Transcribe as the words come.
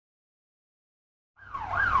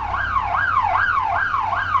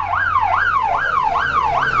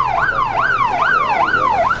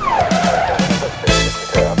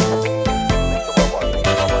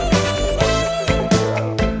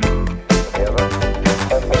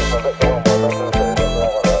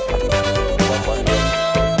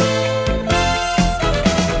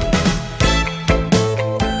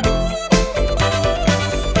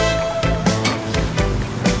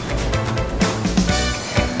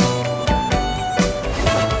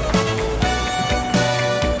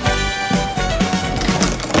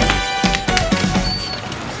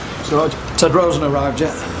Sarge? Ted Rosen arrived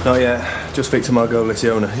yet? Not yet. Just speak to Margolis,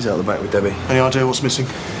 the owner. He's out the back with Debbie. Any idea what's missing?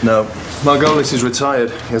 No. Margolis is retired.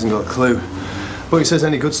 He hasn't got a clue. But he says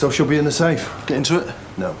any good stuff should be in the safe. Get into it?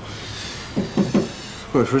 No.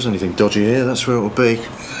 Well, if there is anything dodgy here, that's where it'll be.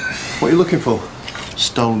 What are you looking for?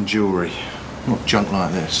 Stolen jewellery. Not junk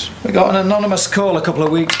like this. We got an anonymous call a couple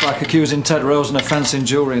of weeks back accusing Ted Rosen of fencing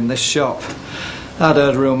jewellery in this shop. I'd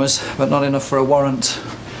heard rumours, but not enough for a warrant.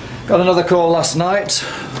 Got another call last night,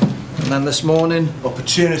 and then this morning...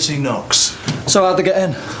 Opportunity knocks. So how'd they get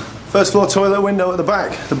in? First floor toilet window at the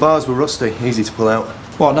back. The bars were rusty, easy to pull out.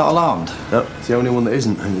 What, not alarmed? No, it's the only one that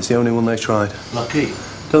isn't, and it's the only one they tried. Lucky?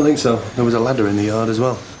 Don't think so. There was a ladder in the yard as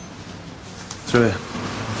well. Through here.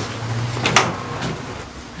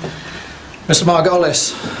 Mr.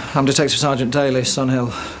 Margolis, I'm Detective Sergeant Daly,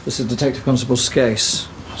 Sunhill. This is Detective Constable Skase.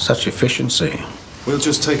 Such efficiency. We'll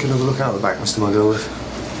just take another look out the back, Mr. Margolis.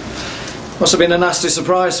 Must have been a nasty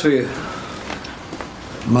surprise for you.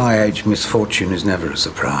 My age, misfortune is never a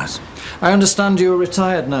surprise. I understand you're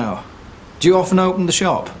retired now. Do you often open the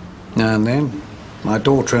shop? Now and then. My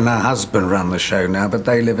daughter and her husband run the show now, but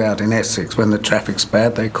they live out in Essex. When the traffic's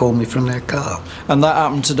bad, they call me from their car. And that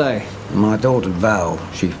happened today? My daughter, Val,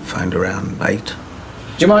 she phoned around 8. Do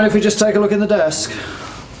you mind if we just take a look in the desk?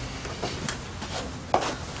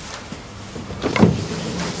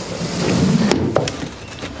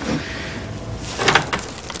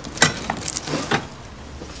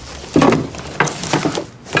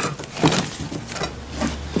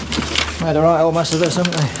 Made a right old mess of this,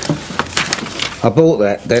 haven't they? I bought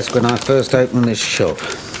that desk when I first opened this shop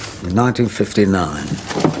in 1959.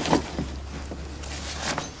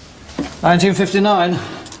 1959?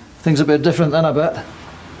 Things a bit different then, I bet.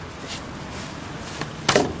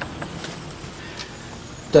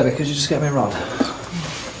 Debbie, could you just get me a rod?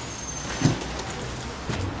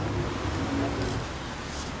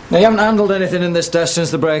 Now, you haven't handled anything in this desk since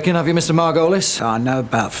the break-in, have you, Mr. Margolis? I know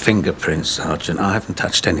about fingerprints, Sergeant. I haven't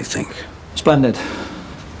touched anything. Splendid.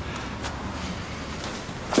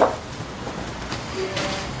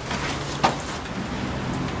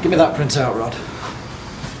 Give me that printout, Rod.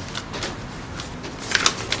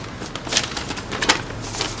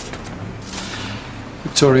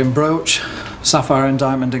 Victorian brooch, sapphire and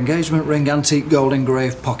diamond engagement ring, antique gold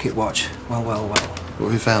engraved pocket watch. Well, well, well. What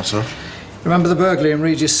have you found, sir? Remember the burglary in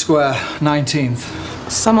Regis Square, 19th?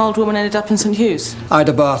 Some old woman ended up in St Hugh's.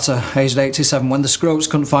 Ida Barter, aged 87. When the Scroats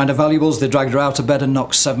couldn't find her valuables, they dragged her out of bed and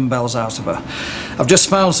knocked 7 bells out of her. I've just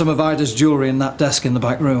found some of Ida's jewellery in that desk in the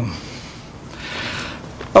back room.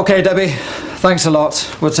 OK, Debbie. Thanks a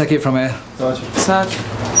lot. We'll take it from here. Sarge.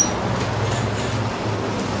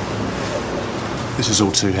 This is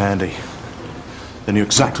all too handy. They knew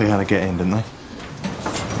exactly how to get in, didn't they?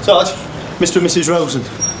 Sarge, Mr. and Mrs. Rosen.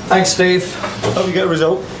 Thanks, Steve. Hope you get a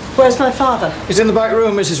result. Where's my father? He's in the back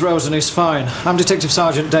room, Mrs. Rosen. He's fine. I'm Detective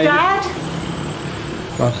Sergeant Daly. Dad?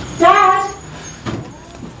 What? Dad?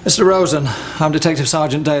 Mr. Rosen, I'm Detective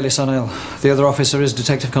Sergeant Daly, Sunhill. The other officer is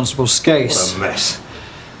Detective Constable Skase. What a mess.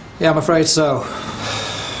 Yeah, I'm afraid so.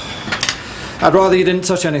 I'd rather you didn't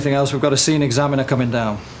touch anything else. We've got a scene examiner coming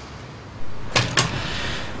down.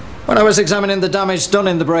 When I was examining the damage done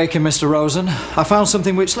in the break-in, Mr. Rosen, I found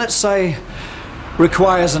something which, let's say,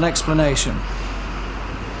 requires an explanation.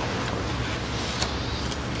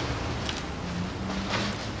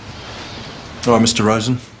 All right, Mr.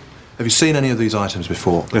 Rosen. Have you seen any of these items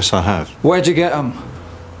before? Yes, I have. Where'd you get them?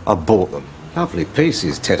 I bought them. Lovely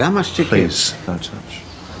pieces, Ted. How much do you Please, no touch.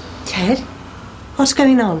 Ted? What's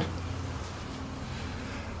going on?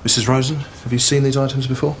 Mrs. Rosen, have you seen these items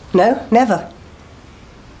before? No, never.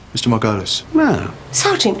 Mr. Margolis? give? No.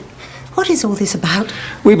 Sergeant, what is all this about?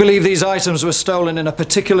 We believe these items were stolen in a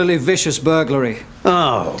particularly vicious burglary.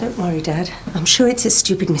 Oh. Don't worry, Dad. I'm sure it's a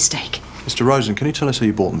stupid mistake. Mr. Rosen, can you tell us who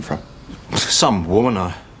you bought them from? Some woman,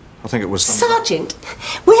 I think it was... Sergeant,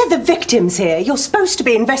 we're the victims here. You're supposed to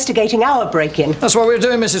be investigating our break-in. That's what we were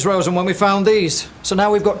doing, Mrs. Rosen, when we found these. So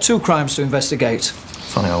now we've got 2 crimes to investigate.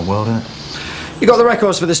 Funny old world, isn't it? You got the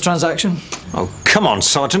records for this transaction? Oh, come on,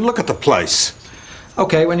 Sergeant, look at the place.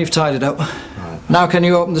 OK, when you've tied it up. Right. Now can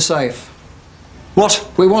you open the safe? What?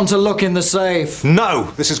 We want to look in the safe.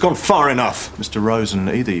 No, this has gone far enough. Mr. Rosen,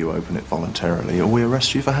 either you open it voluntarily or we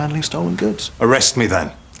arrest you for handling stolen goods. Arrest me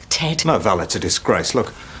then. Ted. No, Val, it's a disgrace.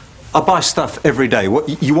 Look, I buy stuff every day.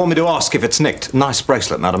 What, you want me to ask if it's nicked? Nice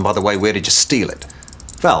bracelet, madam. By the way, where did you steal it?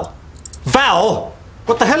 Val? Val?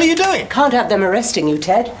 What the hell are you doing? Can't have them arresting you,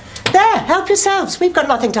 Ted. There, help yourselves. We've got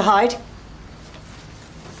nothing to hide.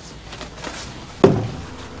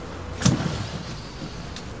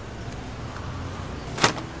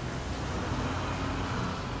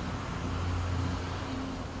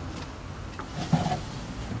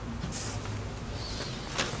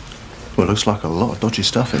 Well, looks like a lot of dodgy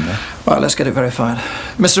stuff in there. Right, let's get it verified.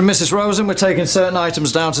 Mr. and Mrs. Rosen, we're taking certain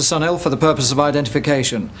items down to Sun Hill for the purpose of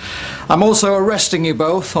identification. I'm also arresting you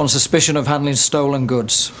both on suspicion of handling stolen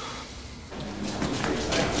goods.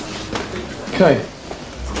 OK.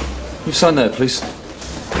 You sign there, please.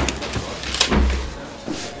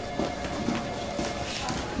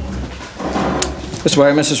 This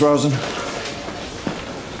way, Mrs. Rosen.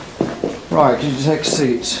 Right, can you take a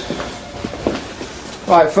seat?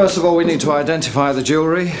 Right, first of all, we need to identify the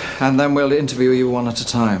jewellery, and then we'll interview you one at a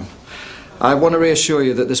time. I want to reassure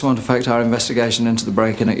you that this won't affect our investigation into the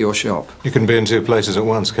break-in at your shop. You can be in two places at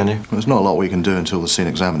once, can you? Well, there's not a lot we can do until the scene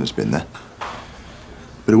examiner's been there.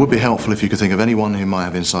 But it would be helpful if you could think of anyone who might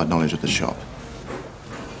have inside knowledge of the shop.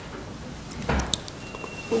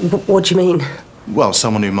 What do you mean? Well,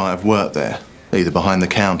 someone who might have worked there, either behind the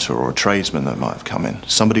counter or a tradesman that might have come in.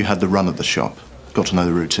 Somebody who had the run of the shop, got to know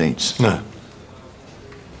the routines. No.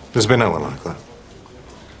 There's been no one like that.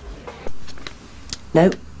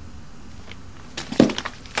 No.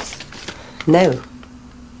 No.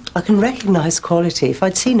 I can recognise quality. If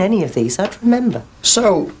I'd seen any of these, I'd remember.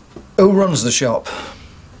 So, who runs the shop?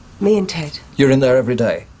 Me and Ted. You're in there every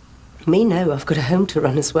day? Me, no. I've got a home to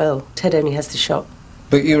run as well. Ted only has the shop.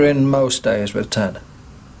 But you're in most days with Ted?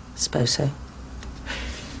 Suppose so.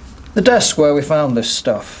 The desk where we found this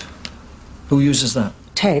stuff, who uses that?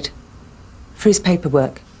 Ted. For his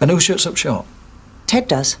paperwork. And who shuts up shop? Ted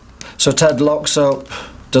does. So Ted locks up,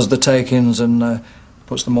 does the take-ins and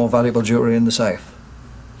puts the more valuable jewellery in the safe?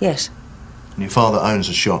 Yes. And your father owns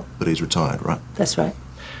a shop, but he's retired, right? That's right.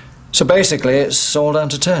 So basically it's all down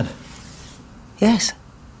to Ted? Yes.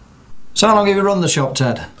 So how long have you run the shop,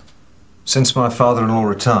 Ted? Since my father-in-law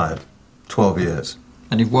retired. 12 years.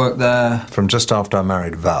 And you've worked there? From just after I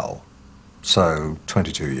married Val. So,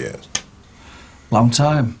 22 years. Long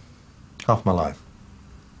time. Half my life.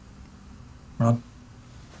 Ron?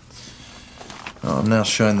 I'm now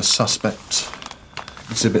showing the suspect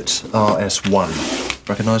exhibit RS1.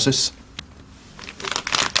 Recognise this?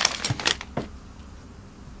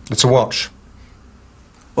 It's a watch.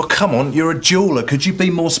 Well, come on, you're a jeweller. Could you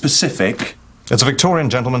be more specific? It's a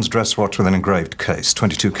Victorian gentleman's dress watch with an engraved case,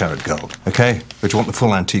 22 carat gold, OK? But you want the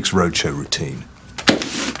full Antiques Roadshow routine.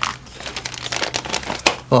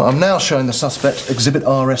 Well, I'm now showing the suspect exhibit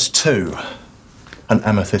RS2, an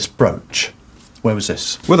amethyst brooch. Where was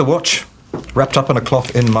this? With a watch, wrapped up in a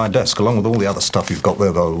cloth in my desk, along with all the other stuff you've got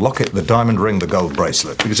there, the locket, the diamond ring, the gold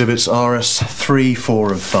bracelet. Exhibits RS3,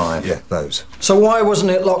 4 and 5. Yeah, those. So why wasn't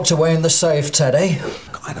it locked away in the safe, Ted, eh?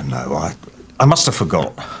 I don't know, I must have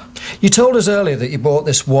forgot. You told us earlier that you bought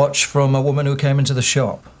this watch from a woman who came into the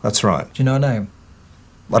shop. That's right. Do you know her name?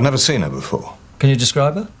 I'd never seen her before. Can you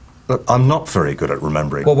describe her? Look, I'm not very good at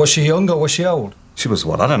remembering. Well, was she young or was she old? She was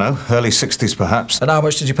what, I don't know, early 60s perhaps. And how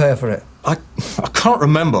much did you pay her for it? I can't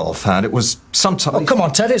remember offhand. It was sometime... Oh, come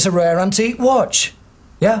on, Ted, it's a rare antique watch.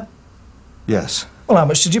 Yeah? Yes. Well, how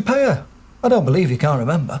much did you pay her? I don't believe you can't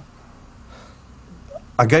remember.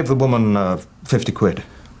 I gave the woman 50 quid.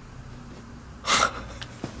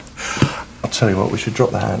 I'll tell you what, we should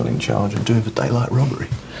drop the handling charge and do it for daylight robbery.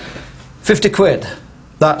 50 quid?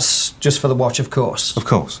 That's just for the watch, of course. Of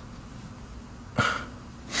course.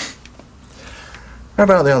 How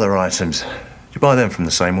about the other items? Did you buy them from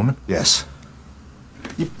the same woman? Yes.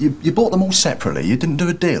 You bought them all separately? You didn't do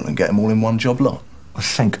a deal and get them all in one job lot? I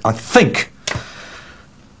think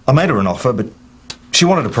I made her an offer, but she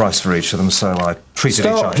wanted a price for each of them, so I treated each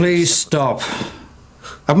item. Stop, please, stop.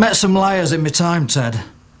 I've met some liars in my time, Ted.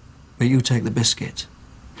 But you take the biscuit.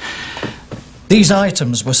 These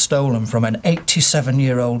items were stolen from an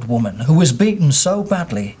 87-year-old woman who was beaten so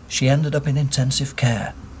badly she ended up in intensive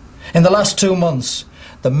care. In the last 2 months,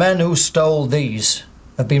 the men who stole these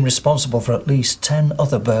have been responsible for at least 10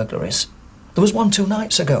 other burglaries. There was one 2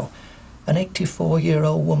 nights ago. An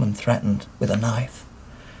 84-year-old woman threatened with a knife.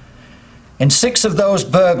 In 6 of those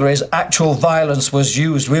burglaries, actual violence was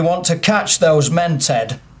used. We want to catch those men,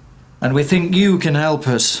 Ted. And we think you can help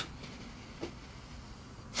us.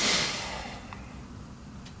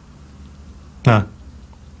 No.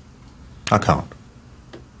 I can't.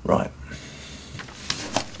 Right.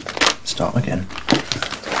 Start again.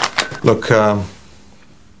 Look, I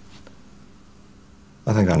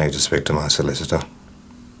think I need to speak to my solicitor.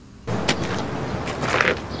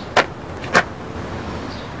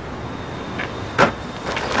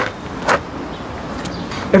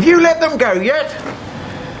 Have you let them go yet?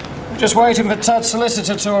 Just waiting for Ted's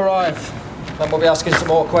solicitor to arrive. Then we'll be asking some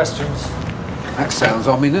more questions. That sounds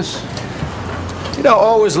ominous. You don't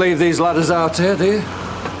always leave these ladders out here, do you?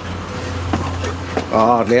 I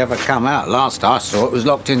hardly ever come out. Last I saw it was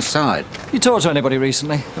locked inside. You talked to anybody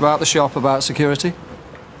recently about the shop, about security?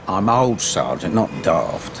 I'm old, Sergeant, not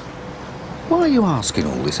daft. Why are you asking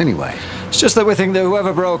all this anyway? It's just that we think that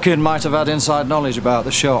whoever broke in might have had inside knowledge about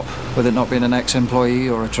the shop, with it not being an ex-employee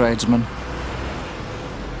or a tradesman.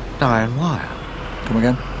 Diane Wyre. Come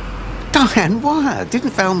again? Diane Wyre?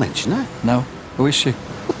 Didn't Val mention her? No. Who is she?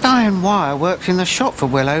 Well, Diane Wyre worked in the shop for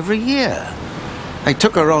well over a year. They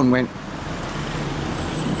took her on when...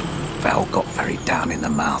 Val got very down in the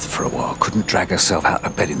mouth for a while. Couldn't drag herself out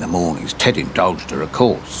of bed in the mornings. Ted indulged her, of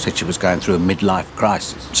course. Said she was going through a midlife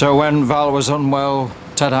crisis. So when Val was unwell,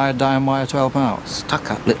 Ted hired Diane Wyre to help out?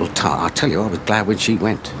 Stuck-up little tart. I tell you, I was glad when she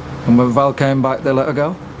went. And when Val came back, they let her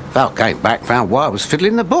go? Val came back, found Wyre was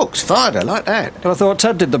fiddling the books. Fired her like that. But I thought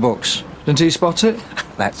Ted did the books. Didn't he spot it?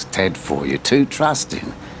 That's Ted for you. Too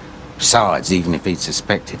trusting. Besides, even if he'd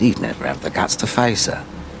suspected, he'd never have the guts to face her.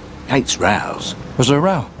 Hates rows. Was there a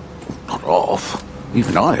row? Not off.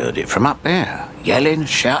 Even I heard it from up there. Yelling,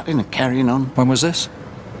 shouting and carrying on. When was this?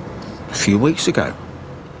 A few weeks ago.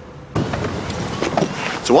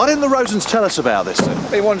 So why didn't the Rosens tell us about this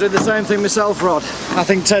then? Been wondering the same thing myself, Rod. I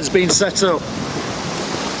think Ted's been set up.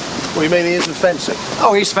 What do you mean he isn't fencing?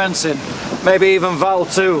 Oh, he's fencing. Maybe even Val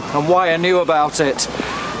too, and Wyre knew about it.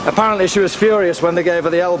 Apparently she was furious when they gave her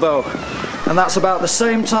the elbow. And that's about the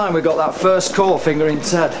same time we got that first call fingering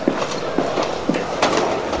Ted.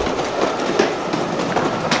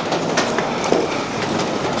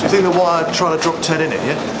 Do you think the Wyre tried to drop Ted in it,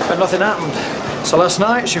 yeah? But nothing happened. So last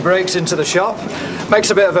night she breaks into the shop, makes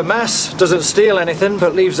a bit of a mess, doesn't steal anything,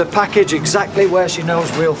 but leaves a package exactly where she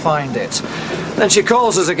knows we'll find it. Then she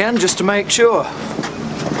calls us again just to make sure.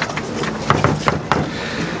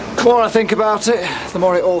 The more I think about it, the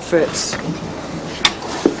more it all fits.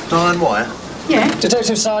 Diane Wyre? Yeah?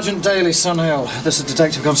 Detective Sergeant Daly, Sunhill. This is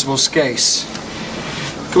Detective Constable Skase.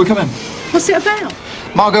 Can we come in? What's it about?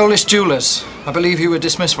 Margolis Jewellers. I believe you were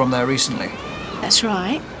dismissed from there recently. That's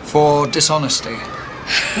right. For dishonesty.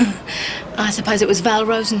 I suppose it was Val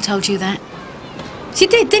Rosen told you that. She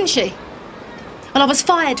did, didn't she? Well, I was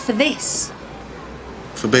fired for this.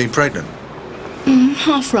 For being pregnant?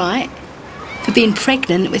 Half right. For being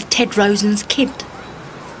pregnant with Ted Rosen's kid.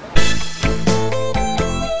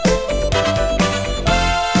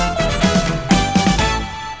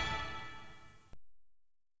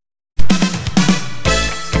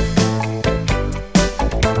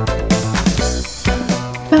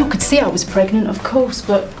 Val could see I was pregnant, of course,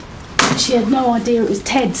 but she had no idea it was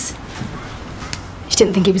Ted's. She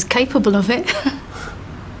didn't think he was capable of it.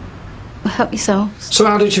 Well, help yourselves. So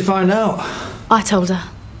how did she find out? I told her.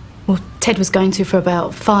 Well, Ted was going to for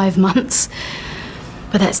about 5 months.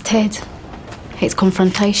 But that's Ted. It's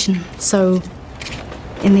confrontation. So,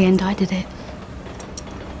 in the end, I did it.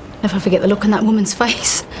 Never forget the look on that woman's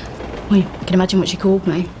face. Well, you can imagine what she called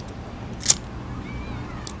me.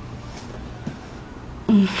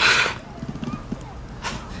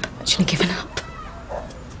 Actually given up.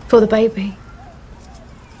 For the baby.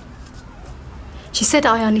 She said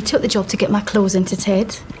I only took the job to get my claws into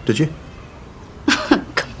Ted. Did you?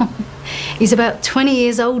 Come on. He's about 20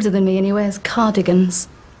 years older than me and he wears cardigans.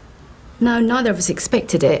 No, neither of us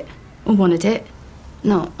expected it or wanted it.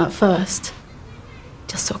 Not at first.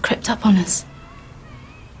 Just sort of crept up on us.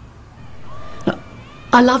 Look,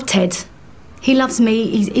 I love Ted. He loves me.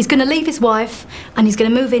 He's going to leave his wife and he's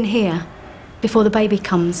going to move in here before the baby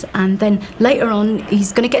comes. And then later on,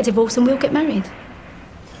 he's going to get divorced and we'll get married.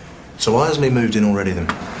 So why hasn't he moved in already then?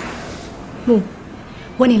 Well,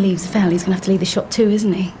 when he leaves Val, he's going to have to leave the shop too,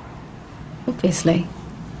 isn't he? Obviously.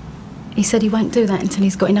 He said he won't do that until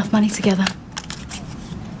he's got enough money together.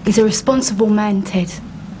 He's a responsible man, Ted.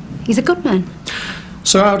 He's a good man.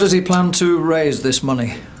 So how does he plan to raise this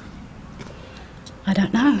money? I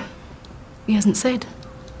don't know. He hasn't said.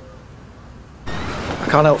 I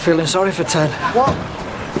can't help feeling sorry for Ted. What?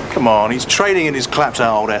 Come on, he's trading in his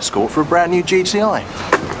clapped-out old Escort for a brand new GTI.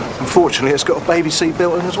 Unfortunately, it's got a baby seat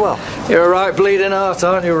built in as well. You're a right bleeding heart,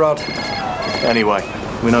 aren't you, Rod? Anyway,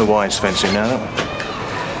 we know why he's fencing now, don't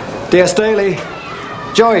we? DS Daly.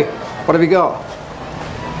 Joey, what have you got?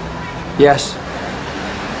 Yes.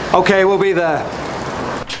 OK, we'll be there.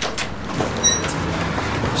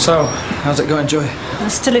 So, how's it going, Joey?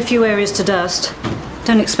 There's still a few areas to dust.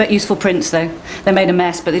 Don't expect useful prints, though. They made a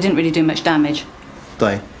mess, but they didn't really do much damage.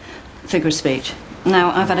 They? Figure of speech.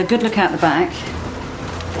 Now, I've had a good look out the back.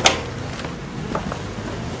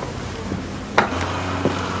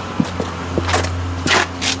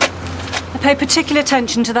 I pay particular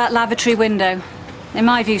attention to that lavatory window. In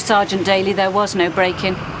my view, Sergeant Daly, there was no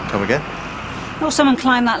break-in. Come again? Well, someone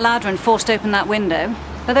climbed that ladder and forced open that window,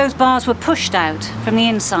 but those bars were pushed out from the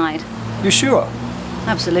inside. You sure?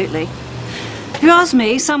 Absolutely. If you ask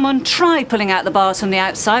me, someone tried pulling out the bars from the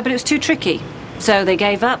outside, but it was too tricky. So they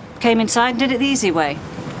gave up, came inside and did it the easy way.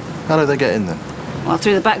 How did they get in then? Well,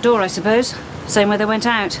 through the back door, I suppose. Same way they went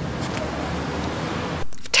out.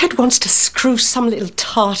 If Ted wants to screw some little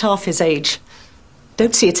tart half his age,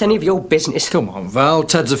 don't see it's any of your business. Come on, Val.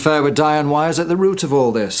 Ted's affair with Diane Wyre's at the root of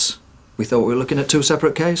all this. We thought we were looking at two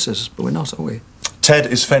separate cases, but we're not, are we? Ted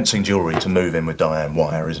is fencing jewellery to move in with Diane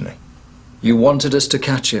Wyre, isn't he? You wanted us to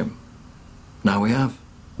catch him. Now we have.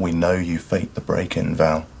 We know you faked the break-in,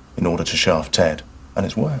 Val, in order to shaft Ted, and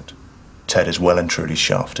it's worked. Ted is well and truly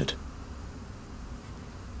shafted.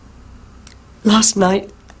 Last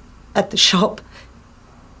night, at the shop,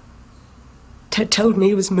 Ted told me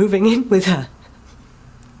he was moving in with her.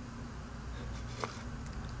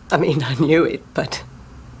 I mean, I knew it, but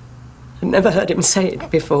I'd never heard him say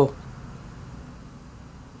it before.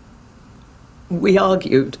 We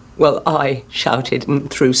argued. Well, I shouted and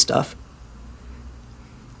threw stuff.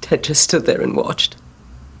 Ted just stood there and watched.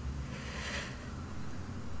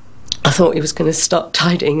 I thought he was going to start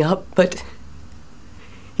tidying up, but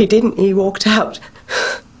he didn't. He walked out.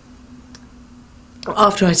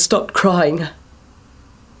 After I stopped crying,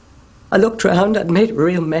 I looked round. I'd made a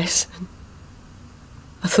real mess.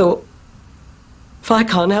 I thought, if I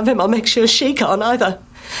can't have him, I'll make sure she can't either.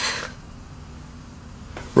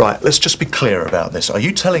 Right, let's just be clear about this. Are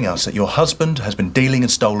you telling us that your husband has been dealing in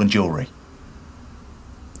stolen jewellery?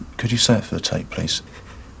 Could you say it for the tape, please?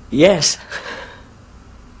 Yes.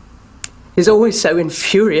 He's always so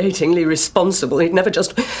infuriatingly responsible. He'd never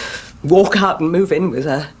just walk out and move in with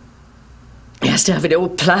her. He has to have it all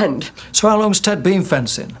planned. So how long's Ted been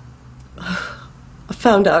fencing? I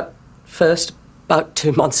found out first about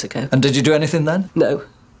 2 months ago. And did you do anything then? No,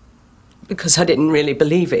 because I didn't really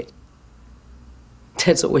believe it.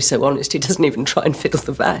 Ted's always so honest, he doesn't even try and fiddle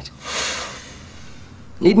the vat.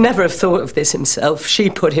 He'd never have thought of this himself. She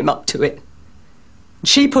put him up to it.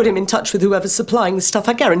 She put him in touch with whoever's supplying the stuff,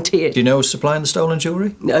 I guarantee it. Do you know who's supplying the stolen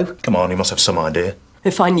jewellery? No. Come on, he must have some idea.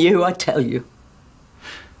 If I knew, I'd tell you.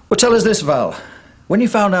 Well, tell us this, Val. When you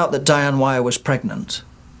found out that Diane Wyre was pregnant,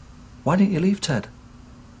 why didn't you leave Ted?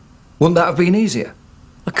 Wouldn't that have been easier?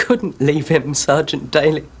 I couldn't leave him, Sergeant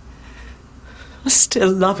Daly. I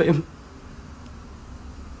still love him.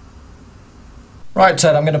 Right,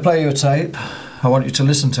 Ted, I'm going to play you a tape. I want you to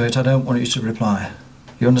listen to it. I don't want you to reply.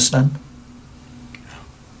 You understand?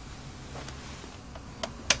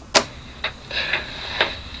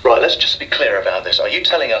 Right, let's just be clear about this. Are you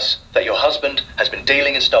telling us that your husband has been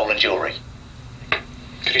dealing in stolen jewellery?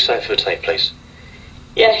 Could you say it for the tape, please?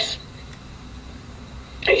 Yes.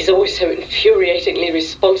 He's always so infuriatingly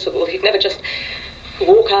responsible. He'd never just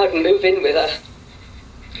walk out and move in with her.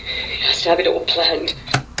 He has to have it all planned.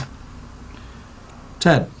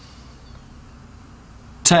 Ted.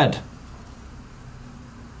 Ted.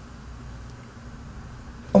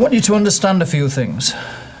 I want you to understand a few things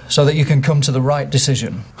so that you can come to the right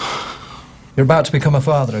decision. You're about to become a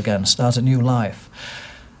father again, start a new life.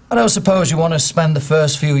 I don't suppose you want to spend the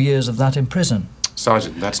first few years of that in prison.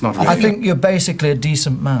 Sergeant, that's not really... I think you're basically a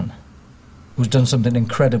decent man who's done something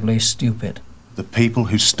incredibly stupid. The people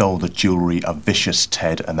who stole the jewellery are vicious,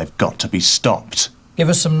 Ted, and they've got to be stopped. Give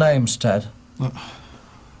us some names, Ted.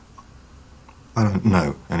 I don't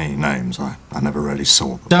know any names. I never really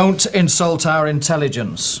saw them. Don't insult our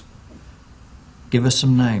intelligence. Give us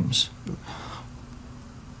some names.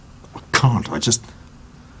 I can't. I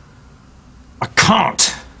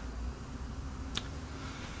can't!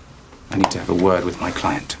 I need to have a word with my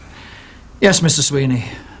client. Yes, Mr. Sweeney.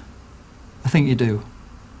 I think you do.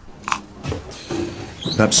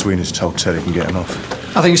 Perhaps Sweeney's told Ted he can get him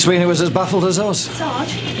off. I think Sweeney was as baffled as us.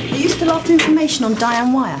 Sarge, are you still after information on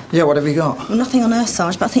Diane Wyre? Yeah, what have you got? Well, nothing on her,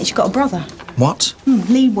 Sarge, but I think she's got a brother. What?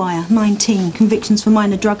 Lee Wyre, 19, convictions for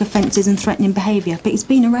minor drug offences and threatening behaviour, but he's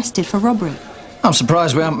been arrested for robbery. I'm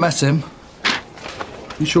surprised we haven't met him.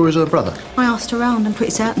 You sure he's her brother? I asked around, I'm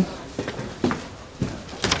pretty certain.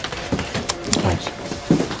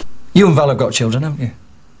 Thanks. You and Val have got children, haven't you?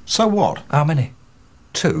 So what? How many?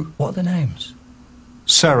 2. What are their names?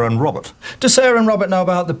 Sarah and Robert. Does Sarah and Robert know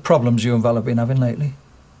about the problems you and Val have been having lately?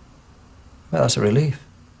 Well, that's a relief.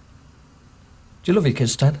 Do you love your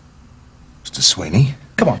kids, Ted? Mr. Sweeney?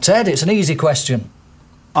 Come on, Ted, it's an easy question.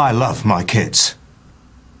 I love my kids.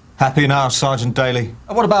 Happy now, Sergeant Daly?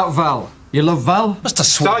 And what about Val? You love Val? Mr.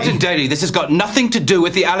 Sweeney? Sergeant Daly, this has got nothing to do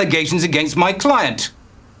with the allegations against my client.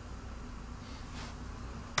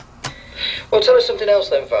 Well, tell us something else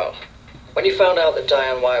then, Val. When you found out that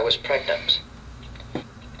Diane Wyre was pregnant,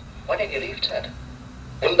 why didn't you leave Ted?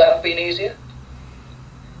 Wouldn't that have been easier?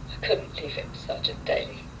 I couldn't leave him, Sergeant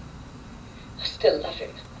Daly. I still love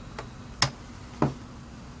him.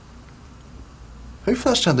 Who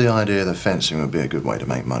first had the idea that fencing would be a good way to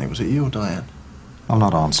make money? Was it you or Diane? I'm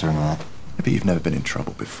not answering that. Yeah, but you've never been in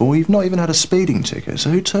trouble before. You've not even had a speeding ticket, so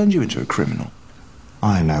who turned you into a criminal?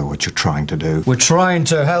 I know what you're trying to do. We're trying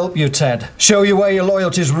to help you, Ted. Show you where your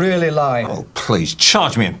loyalties really lie. Oh, please,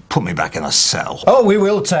 charge me and put me back in a cell. Oh, we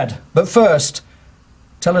will, Ted. But first,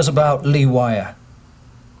 tell us about Lee Wyre.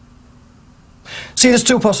 See, there's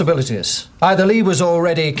two possibilities. Either Lee was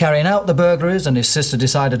already carrying out the burglaries and his sister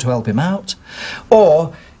decided to help him out,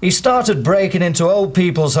 or he started breaking into old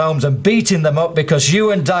people's homes and beating them up because you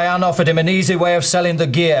and Diane offered him an easy way of selling the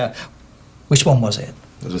gear. Which one was it?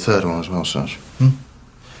 There's a third one as well, Sarge.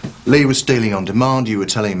 Lee was stealing on demand. You were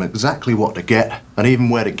telling him exactly what to get and even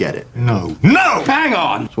where to get it. No. No! Hang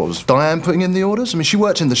on! So what, was Diane putting in the orders? I mean, she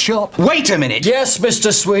worked in the shop. Wait a minute! Yes,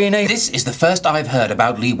 Mr. Sweeney. This is the first I've heard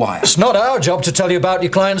about Lee Wyre. It's not our job to tell you about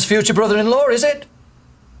your client's future brother-in-law, is it?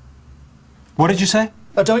 What did you say?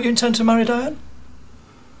 Don't you intend to marry Diane?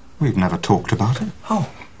 We've never talked about it. Oh,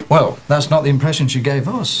 well, that's not the impression she gave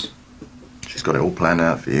us. She's got it all planned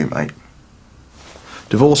out for you, mate.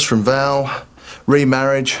 Divorce from Val,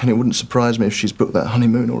 remarriage, and it wouldn't surprise me if she's booked that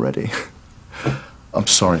honeymoon already. I'm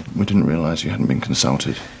sorry, we didn't realise you hadn't been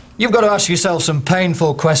consulted. You've got to ask yourself some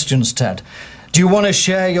painful questions, Ted. Do you want to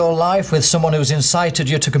share your life with someone who's incited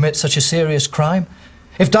you to commit such a serious crime?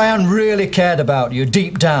 If Diane really cared about you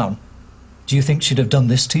deep down, do you think she'd have done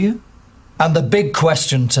this to you? And the big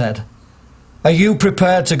question, Ted, are you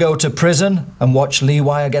prepared to go to prison and watch Lee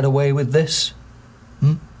Wyre get away with this?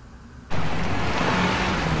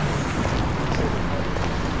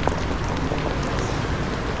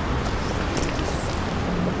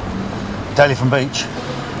 Daly from Beech.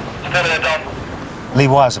 Lee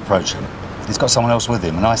Wyre's approaching. He's got someone else with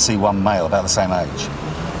him, and I see one male about the same age.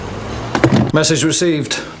 Message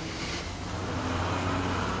received.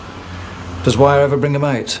 Does Wyre ever bring a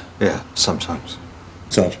mate? Yeah, sometimes.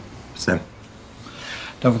 Sarge, it's them.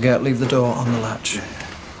 Don't forget, leave the door on the latch.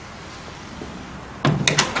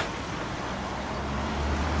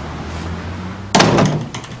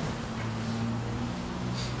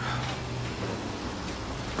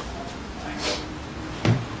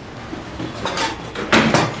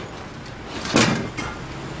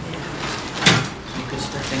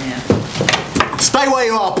 Stay where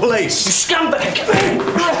you are, police! You scumbag!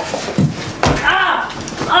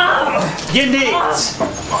 You nit!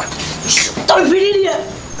 Stupid idiot!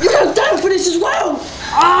 You go down for this as well!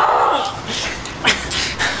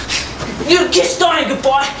 You kissed Diane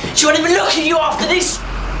goodbye. She won't even look at you after this.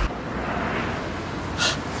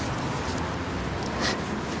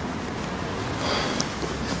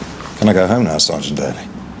 Can I go home now, Sergeant Daly?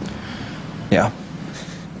 Yeah.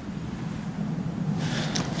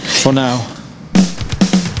 For now.